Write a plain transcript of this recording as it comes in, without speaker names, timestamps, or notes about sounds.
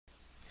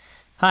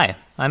Hi,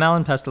 I'm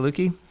Alan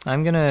Pestalozzi.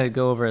 I'm going to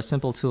go over a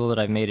simple tool that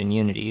I've made in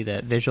Unity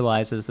that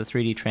visualizes the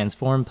 3D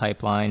transform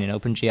pipeline in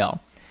OpenGL.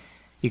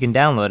 You can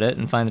download it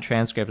and find the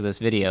transcript of this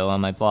video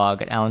on my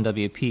blog at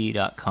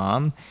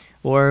alanwp.com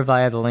or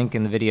via the link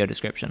in the video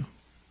description.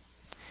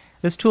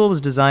 This tool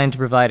was designed to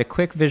provide a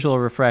quick visual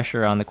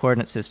refresher on the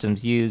coordinate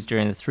systems used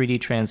during the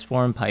 3D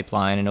transform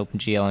pipeline in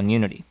OpenGL and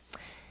Unity.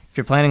 If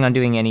you're planning on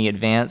doing any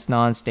advanced,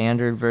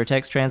 non-standard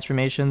vertex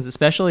transformations,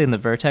 especially in the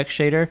vertex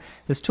shader,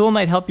 this tool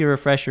might help you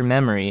refresh your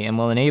memory and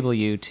will enable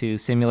you to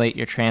simulate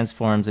your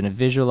transforms in a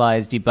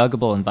visualized,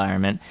 debuggable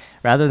environment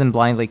rather than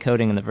blindly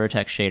coding in the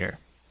vertex shader.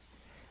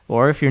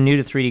 Or if you're new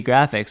to 3D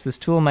graphics, this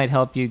tool might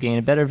help you gain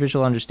a better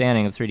visual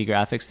understanding of 3D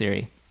graphics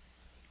theory.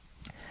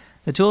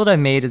 The tool that I've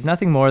made is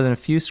nothing more than a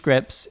few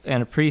scripts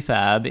and a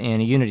prefab in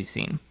a Unity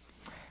scene.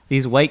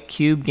 These white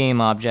cube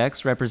game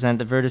objects represent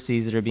the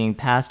vertices that are being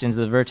passed into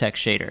the vertex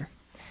shader.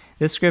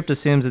 This script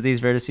assumes that these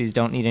vertices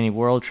don't need any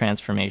world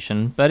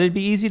transformation, but it'd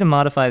be easy to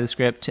modify the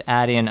script to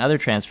add in other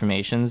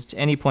transformations to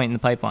any point in the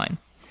pipeline.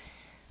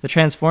 The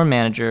transform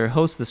manager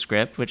hosts the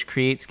script, which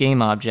creates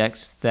game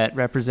objects that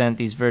represent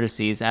these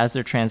vertices as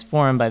they're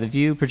transformed by the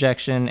view,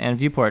 projection, and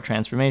viewport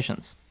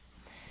transformations.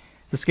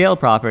 The scale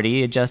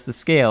property adjusts the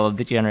scale of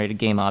the generated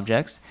game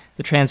objects.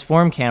 The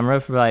transform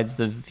camera provides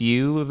the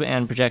view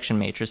and projection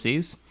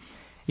matrices.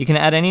 You can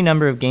add any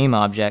number of game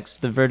objects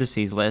to the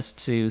vertices list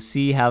to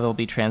see how they'll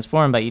be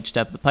transformed by each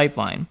step of the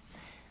pipeline.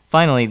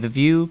 Finally, the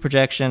view,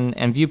 projection,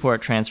 and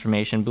viewport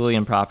transformation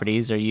Boolean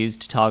properties are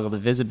used to toggle the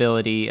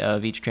visibility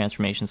of each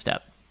transformation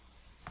step.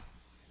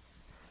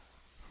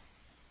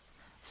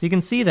 So you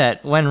can see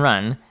that, when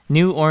run,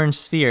 new orange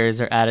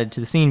spheres are added to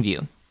the scene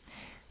view.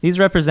 These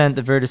represent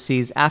the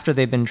vertices after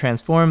they've been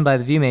transformed by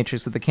the view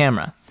matrix of the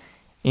camera.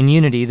 In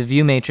Unity, the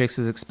view matrix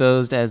is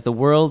exposed as the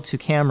world to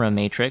camera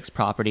matrix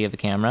property of the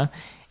camera,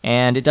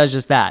 and it does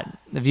just that.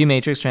 The view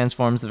matrix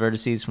transforms the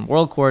vertices from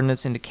world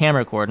coordinates into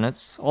camera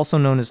coordinates, also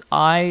known as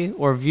eye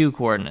or view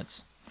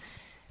coordinates.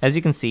 As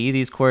you can see,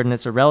 these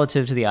coordinates are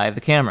relative to the eye of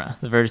the camera.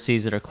 The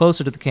vertices that are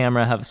closer to the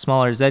camera have a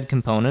smaller z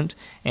component,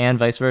 and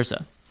vice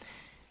versa.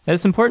 But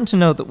it's important to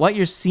note that what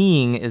you're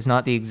seeing is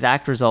not the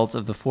exact result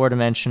of the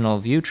four-dimensional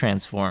view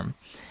transform.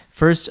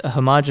 First, a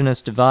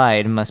homogeneous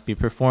divide must be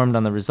performed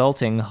on the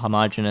resulting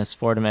homogeneous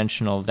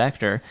four-dimensional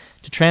vector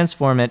to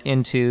transform it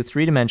into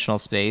three-dimensional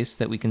space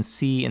that we can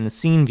see in the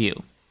scene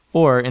view.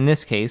 Or, in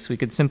this case, we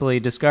could simply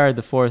discard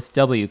the fourth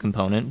w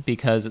component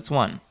because it's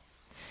 1.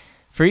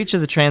 For each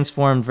of the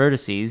transformed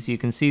vertices, you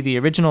can see the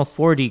original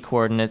 4D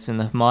coordinates in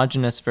the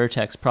homogeneous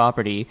vertex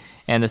property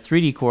and the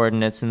 3D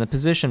coordinates in the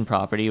position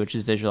property, which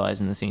is visualized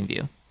in the scene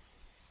view.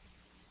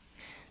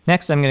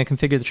 Next, I'm going to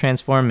configure the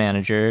transform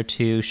manager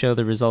to show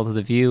the result of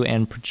the view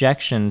and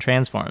projection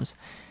transforms.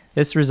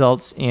 This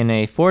results in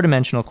a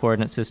four-dimensional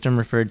coordinate system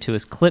referred to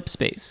as clip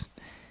space.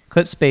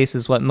 Clip space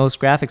is what most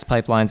graphics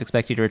pipelines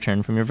expect you to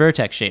return from your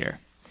vertex shader.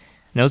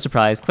 No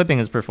surprise, clipping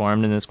is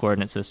performed in this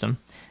coordinate system.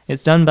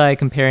 It's done by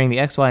comparing the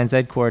x, y, and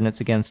z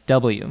coordinates against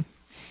w.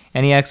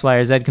 Any x, y,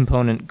 or z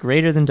component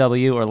greater than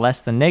w or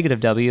less than negative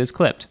w is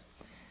clipped.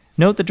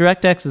 Note that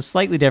DirectX is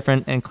slightly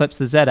different and clips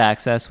the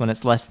z-axis when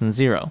it's less than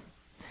 0.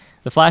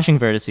 The flashing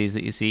vertices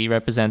that you see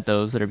represent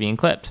those that are being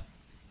clipped.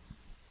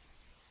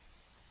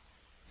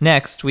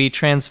 Next, we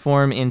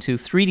transform into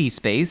 3D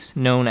space,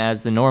 known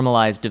as the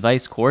normalized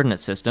device coordinate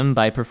system,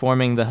 by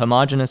performing the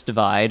homogeneous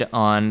divide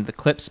on the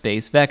clip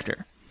space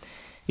vector.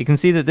 You can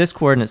see that this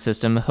coordinate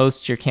system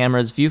hosts your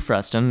camera's view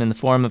frustum in the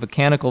form of a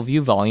canonical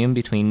view volume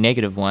between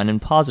 -1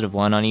 and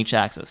 +1 on each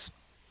axis.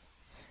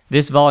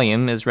 This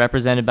volume is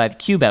represented by the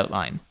cube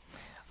outline.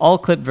 All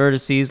clipped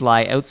vertices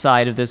lie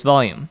outside of this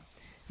volume.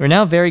 We're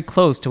now very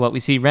close to what we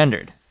see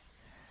rendered.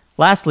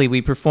 Lastly,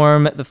 we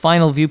perform the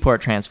final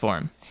viewport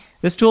transform.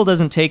 This tool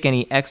doesn't take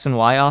any x and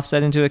y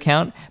offset into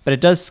account, but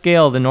it does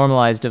scale the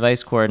normalized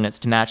device coordinates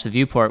to match the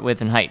viewport width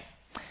and height.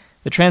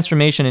 The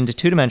transformation into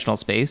two-dimensional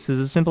space is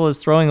as simple as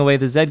throwing away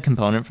the z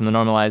component from the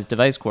normalized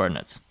device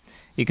coordinates.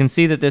 You can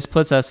see that this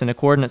puts us in a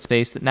coordinate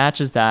space that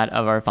matches that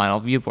of our final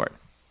viewport.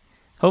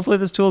 Hopefully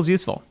this tool is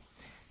useful.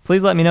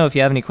 Please let me know if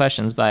you have any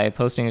questions by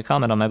posting a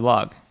comment on my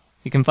blog.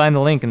 You can find the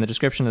link in the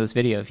description of this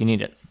video if you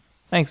need it.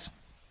 Thanks.